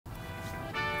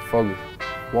Focus.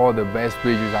 One of the best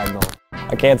pitchers I know.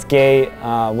 I can't skate.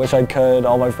 Wish I could.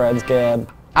 All my friends can.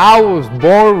 I was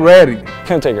born ready.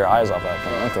 Couldn't take your eyes off that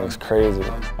thing. That thing's crazy.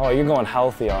 Oh, you're going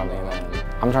healthy on me, man.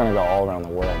 I'm trying to go all around the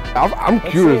world. I'm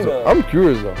curious though. I'm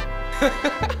curious though.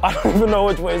 I don't even know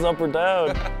which way's up or down.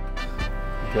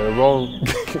 Get it wrong.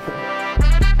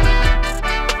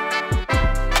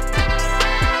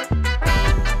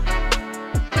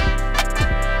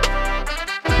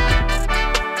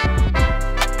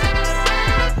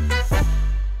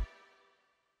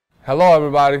 Hello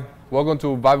everybody, welcome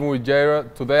to Vibin with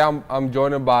JROD. Today I'm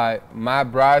joined by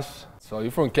Matt Brash. So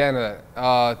you're from Canada.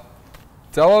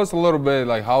 Tell us a little bit,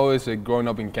 like, how is it growing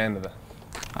up in Canada?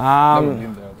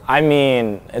 I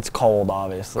mean, it's cold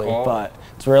obviously, cold? but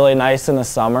it's really nice in the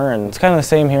summer, and it's kind of the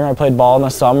same here. I played ball in the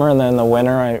summer, and then in the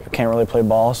winter I can't really play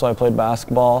ball, so I played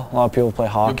basketball. A lot of people play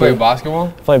hockey. You play basketball?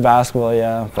 I play basketball,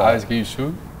 yeah. Guys, can you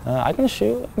shoot? I can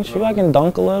shoot. I can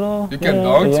dunk a little. You can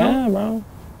dunk too? Yeah, bro.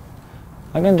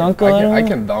 I can dunk a little. I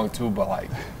can dunk too, but like,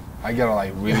 I gotta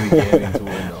like really get into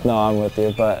it though. No, I'm with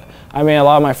you, but I mean, a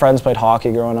lot of my friends played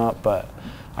hockey growing up, but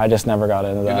I just never got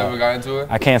into that. You never got into it?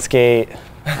 I can't skate.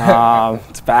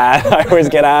 It's bad. I always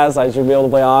get asked I should be able to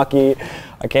play hockey.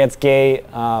 I can't skate.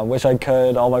 Wish I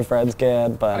could. All my friends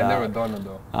can, but I never done it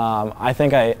though. I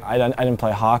think I didn't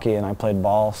play hockey and I played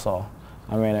ball, so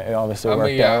I mean it obviously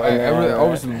worked out. Everything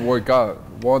obviously worked out.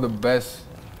 One of the best.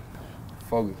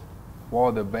 Focus. One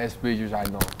of the best pitchers I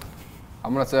know.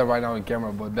 I'm gonna say it right now in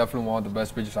camera, but definitely one of the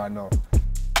best pitchers I know.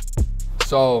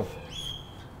 So,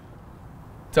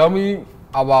 tell me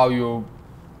about your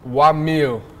one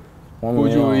meal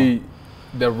would you eat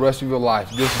the rest of your life?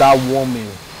 Just that one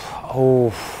meal.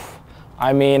 Oh,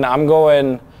 I mean, I'm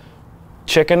going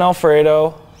chicken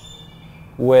Alfredo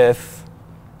with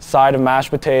side of mashed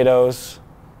potatoes,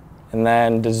 and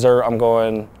then dessert I'm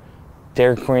going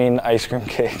Dairy Queen ice cream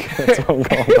cake. That's what I'm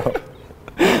going with.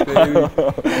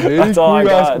 That's all I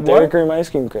got. Dairy Cream ice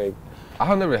cream cake.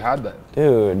 I've never had that.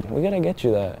 Dude, we gotta get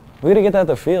you that. We gotta get that at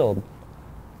the field.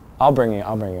 I'll bring you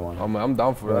one. I'm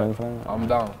down for that. I'm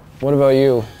down. What about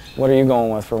you? What are you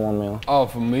going with for one meal? Oh,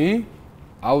 for me,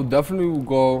 I would definitely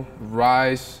go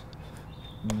rice,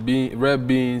 red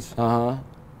beans, pollo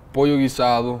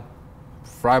guisado,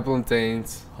 fried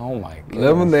plantains. Oh my god.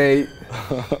 Lemonade,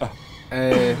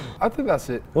 and I think that's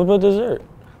it. What about dessert?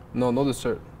 No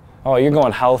dessert. Oh, you're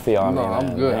going healthy on me. No,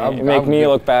 I'm good. You make me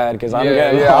look bad because I'm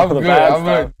getting all the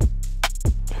bad stuff.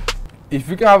 If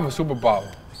you could have a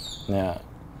superpower,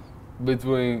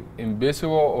 between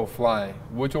invisible or flying,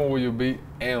 which one would you be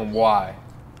and why?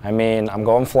 I mean, I'm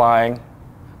going flying.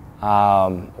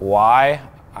 Why?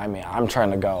 I mean, I'm trying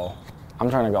to go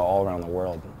all around the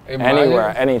world.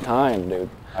 Anywhere, anytime, dude.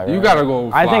 You gotta go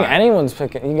flying. I think anyone's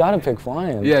picking. You gotta pick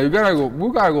flying. Yeah, you gotta go. We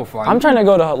gotta go flying. I'm trying to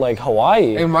go to like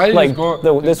Hawaii. Like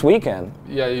this weekend.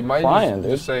 Yeah, you might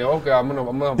just say, okay, I'm gonna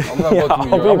go to New York.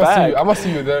 I'm gonna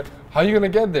see you there. How are you gonna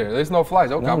get there? There's no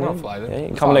flights. Okay, I'm gonna fly there.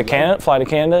 Yeah, come to Canada, fly to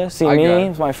Canada, see me,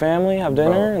 my family, have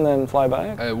dinner, and then fly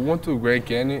back. Hey, we went to Grand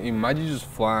Canyon. Imagine just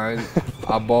flying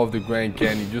above the Grand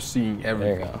Canyon, just seeing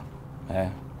everything. There you go. Yeah.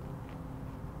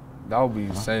 That would be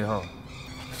insane, huh?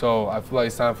 So I feel like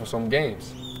it's time for some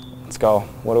games. Let's go.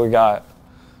 What do we got?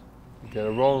 Get it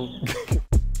wrong.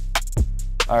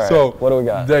 All right. So what do we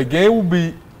got? The game will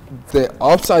be the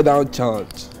upside down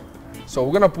challenge. So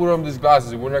we're gonna put on these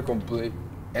glasses. We're gonna complete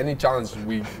any challenge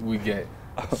we get.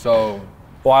 So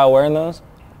while wearing those?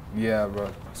 Yeah, bro.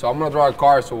 So I'm gonna draw a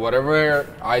card. So whatever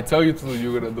I tell you to do,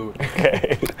 you're gonna do it.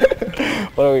 Okay.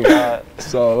 What do we got?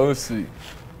 So let me see.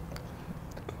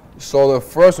 So the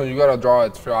first one, you gotta draw a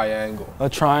triangle. A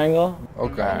triangle?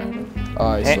 Okay.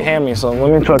 All right. So hand me some.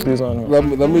 Let me chuck these on. Let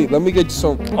me get you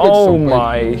some. Oh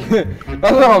my.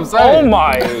 That's what I'm saying. Oh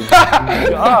my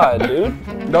god, dude.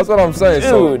 That's what I'm saying.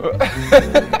 Dude. So.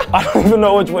 I don't even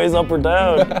know which way's up or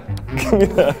down. Give me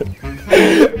that.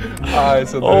 All right.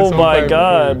 So oh my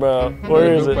god, bro.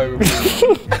 Where is it?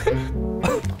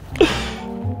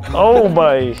 Oh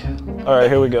my. All right,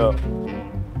 here we go.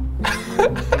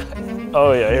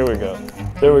 Oh yeah, here we go.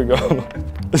 There we go.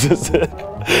 Is this it?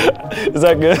 Is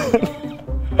that good?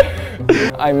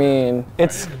 I mean,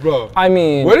 it's. Bro. I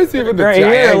mean. What is even the right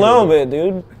triangle? Here a little bit,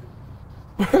 dude.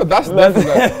 That's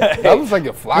definitely. That looks like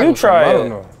a flag. You try it. I don't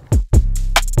know.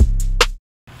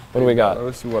 What do we got?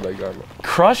 Let's see what I got.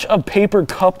 Crush a paper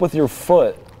cup with your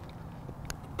foot.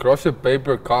 Crush a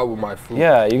paper cup with my foot.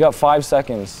 Yeah, you got 5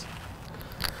 seconds.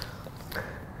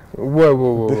 Wait.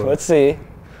 Let's see.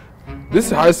 This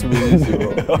has to be easy,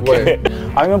 bro. Okay. Wait.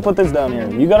 I'm gonna put this down here.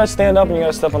 You gotta stand up and you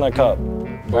gotta step on that cup.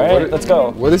 All right, let's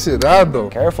go. What is it at though?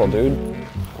 Careful, dude.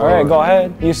 All right, go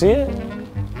ahead. You see it?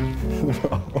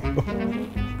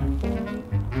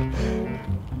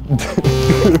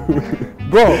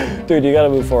 Bro. Dude, you gotta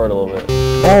move forward a little bit.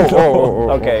 Oh.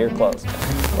 Okay, you're close.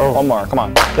 Oh. One more, come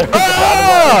on.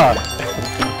 Ah!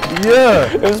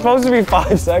 Yeah. It was supposed to be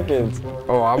 5 seconds.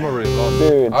 Oh, I'm already lost.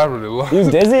 Dude. I already lost. You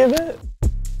dizzy a bit?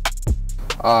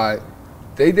 Alright.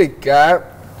 Take the cap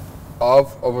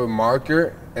off of a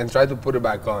marker and try to put it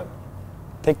back on.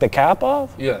 Take the cap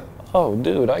off? Yeah. Oh,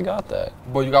 dude, I got that.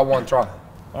 But you got one try.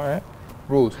 All right.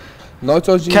 Rules. No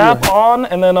touching Cap your on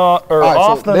and then off,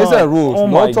 so then there's on. that rules. Oh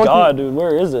No my touching- God, dude,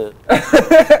 where is it?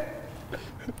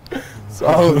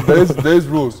 So there's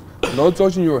rules. No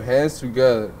touching your hands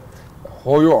together.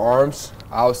 Hold your arms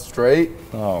out straight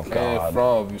Oh and in God.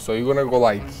 front of you. So you're gonna go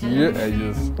like here and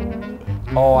just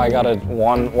Oh, I got a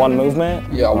one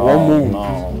movement? yeah, Oh, one move.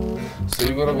 No. So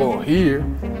you're gonna go here.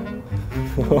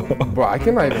 Bro, I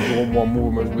cannot even do one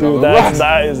more movement. Dude,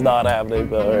 that is not happening,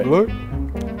 but all right. Look.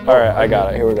 All right, I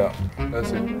got it. Here we go.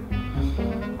 That's it.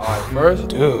 All right, first,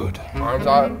 Dude. arms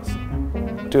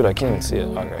out. Dude, I can't even see it.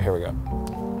 Okay, here we go.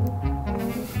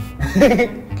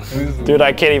 Dude,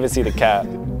 I can't even see the cap.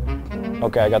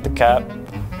 Okay, I got the cap.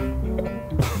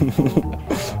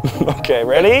 Okay,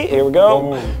 ready? Here we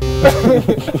go.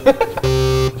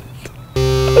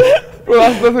 Bro,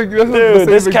 that's Dude,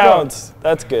 this counts.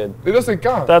 That's good. It doesn't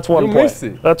count. That's 1 You point. missed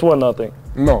it. That's 1-0.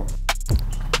 No.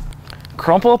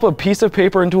 Crumple up a piece of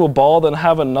paper into a ball, then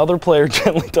have another player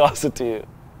gently toss it to you.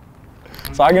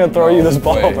 So I'm gonna throw you this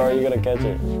ball, way. bro. Are you gonna catch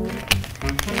it?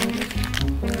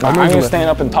 I'm I'm gonna gonna- stand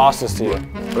up and toss this to you.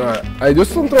 Alright, hey,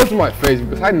 just don't throw it to my face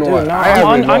because I know Dude, no, I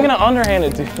already know. I'm gonna underhand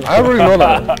it to you. I already know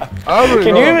that. I already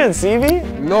Can know you that. even see me?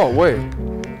 No, wait.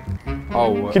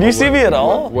 Oh, wait. Can you see me at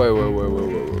all? Wait.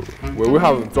 We're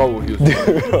having trouble here.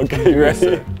 Okay, you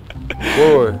ready?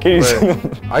 Wait. Can you see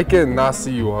I cannot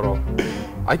see you at all.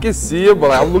 I can see it, but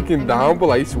like, I'm looking down, but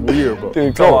like it's weird, bro.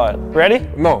 Dude, Throw come it. on. Ready?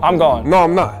 No. I'm going. No,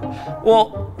 I'm not.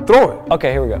 Well, Throw it.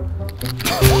 okay, here we go.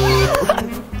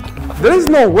 There's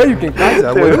no way you can catch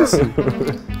that. Wait, let me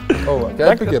see. Oh, can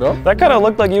I pick it up? That kind of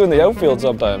looked like you in the outfield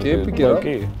sometimes. Can you dude. pick it up?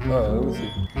 Low-key. Let me see.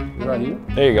 You're not here?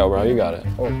 There you go, bro. You got it.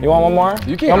 Oh. You want one more?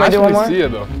 You can want me to do one actually more? see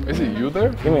it though. Is it you there?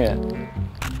 Give me it.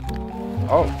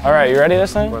 Oh. All right, you ready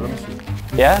this time? Wait, let me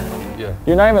see. Yeah? Yeah.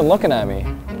 You're not even looking at me.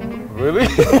 Really?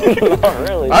 Not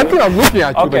really. I think I'm looking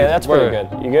at you. Okay, that's pretty good.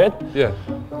 You good? Yeah.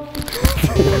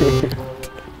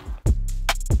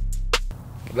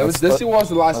 Let's see what's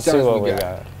the last Let's see chance what we got.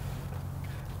 got.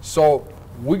 So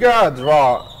we gotta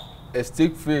draw a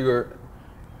stick figure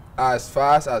as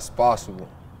fast as possible.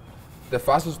 The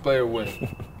fastest player wins.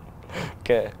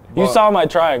 Okay. You But- saw my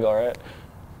triangle, right?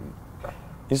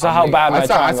 You saw how bad my I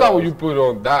triangle saw what was. you put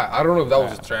on that. I don't know if that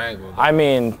was a triangle. I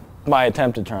mean, my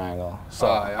attempted triangle. So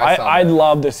I saw I'd that.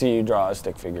 love to see you draw a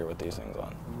stick figure with these things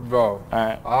on. Bro. All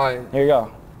right. Alright, Here you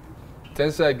go.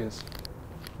 10 seconds.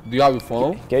 Do you have your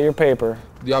phone? Get your paper.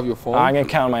 Do you have your phone? I'm gonna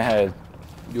count in my head.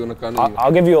 You gonna count it?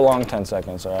 I'll give you a long 10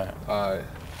 seconds, all right? Alright.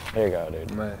 There you go,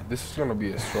 dude. Man, this is gonna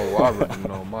be a struggle. I already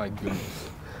know. My goodness.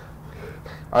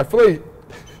 I feel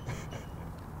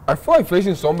like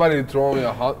facing somebody throwing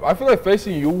I feel like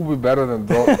facing you will be better than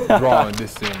drawing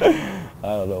this thing. I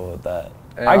don't know about that.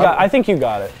 And I think you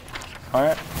got it. All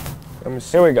right. Let me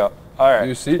see. Here we go. All right.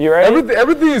 You see? You ready?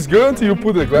 Everything is good until you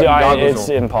put the Yeah, goggles it's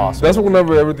on. impossible. That's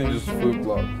whenever everything just flip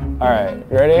flop. All right.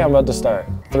 You ready? I'm about to start.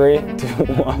 3, 2,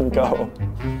 1, go.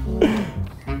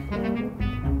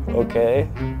 Okay.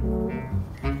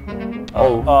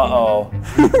 Oh. Uh-oh.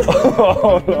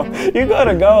 Oh, no. You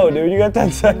gotta go, dude. You got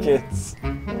 10 seconds.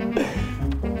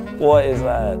 What is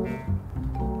that?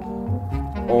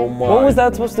 Oh my. What was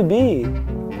that supposed to be?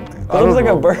 That don't looks like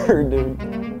know. a bird, dude.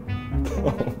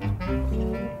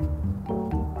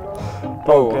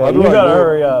 Bro, how do You I gotta know?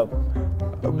 hurry up.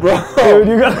 Bro. Dude,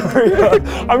 you gotta hurry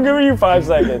up. I'm giving you 5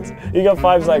 seconds. You got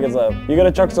 5 seconds left. You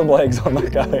gotta chuck some legs on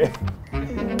that guy.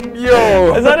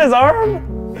 Yo. Is that his arm?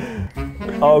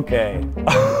 Okay.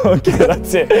 Okay,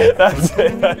 that's it. That's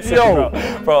it. That's it, Yo.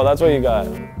 bro. Bro, that's what you got.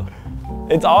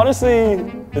 It's honestly,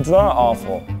 it's not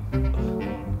awful.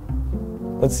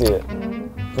 Let's see it.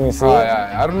 Can we see it?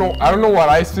 I don't know what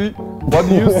I see. What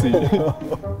do you see?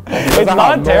 It's I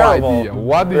not have terrible. No idea.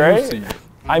 What do right? you see?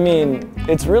 I mean,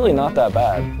 it's really not that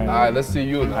bad. Alright, let's see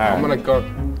you now. I'm gonna go.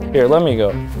 Here, let me go.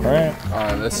 All right.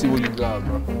 Alright, let's see what you got,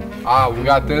 bro. We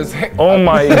got this. Oh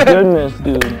my goodness,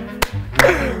 dude.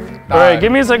 All right,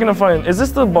 give me a second to find. Is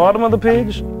this the bottom of the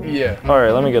page? Yeah. All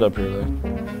right, let me get up here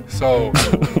then. So,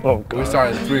 Oh we god.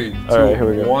 start in 3, 2, All right, here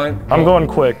we go. 1. I'm going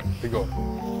quick. Here we go.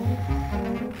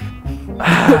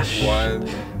 Ah, 1,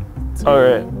 2, All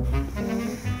right.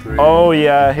 3, Oh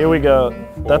yeah, here we go.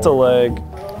 That's a leg.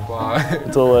 5,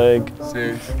 It's a leg.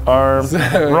 6, Arm.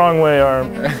 7. Wrong way,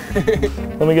 arm.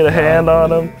 Let me get a hand on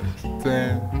him.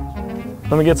 10,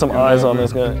 Let me get some eyes on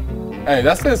this guy. Hey,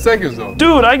 that's 10 seconds though.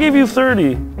 Dude, I gave you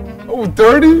 30. Oh,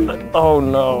 30? Oh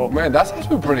no. Man, that's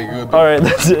actually pretty good though. All right,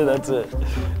 that's it, that's it.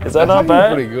 Is that not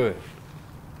bad? Pretty good.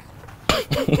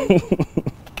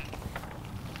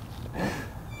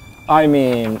 I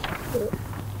mean,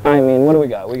 what do we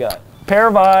got? We got pair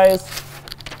of eyes,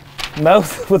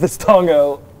 mouth with his tongue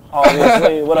out,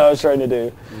 obviously, what I was trying to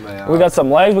do. Man, we got some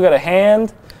legs, we got a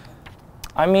hand.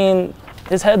 I mean,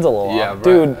 his head's a little off.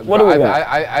 Dude, what do we got?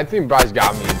 I think Bryce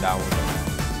got me in that one.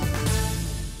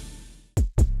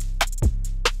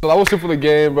 So that was it for the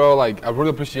game, bro. Like, I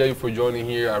really appreciate you for joining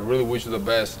here. I really wish you the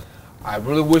best. I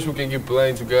really wish we can keep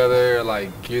playing together,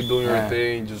 like keep doing your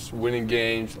thing, just winning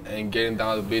games and getting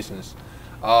down to business.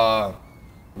 One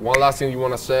last thing you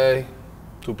want to say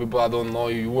to people that don't know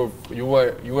you? You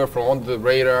were from under the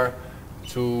radar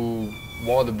to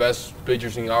one of the best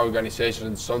pitchers in our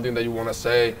organization. Something that you want to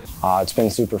say? It's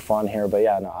been super fun here, but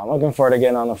yeah, no, I'm looking forward to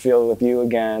getting on the field with you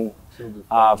again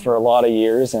for a lot of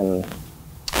years, and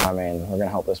I mean, we're gonna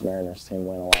help this Mariners team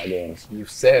win a lot of games. You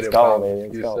said it, bro.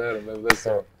 Baby. You said it, baby. Let's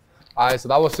go. All right, so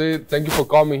that was it. Thank you for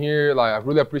coming here. Like, I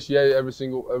really appreciate every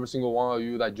single one of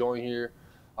you that joined here.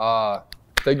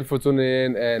 Thank you for tuning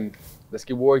in, and let's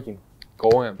keep working.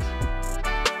 Go in.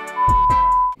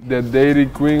 The Dairy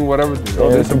Queen, whatever. Oh,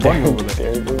 there's a bunny over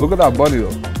there. Look at that bunny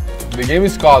though. The game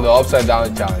is called the Upside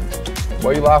Down Challenge.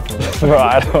 Why are you laughing? Bro,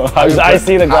 I don't know. I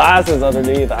see the glasses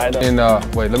underneath. I don't. And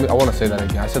wait, I want to say that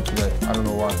again. I said today. I don't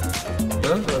know why.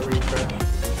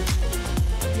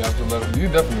 You have to let. You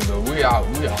definitely do. We out.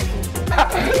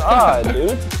 God,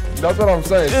 dude. That's what I'm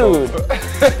saying. Dude. So.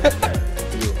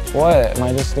 What? Am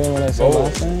I just doing what I said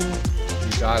last time?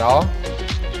 You got it all?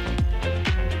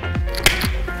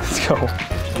 Let's go.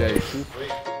 Yeah, you see?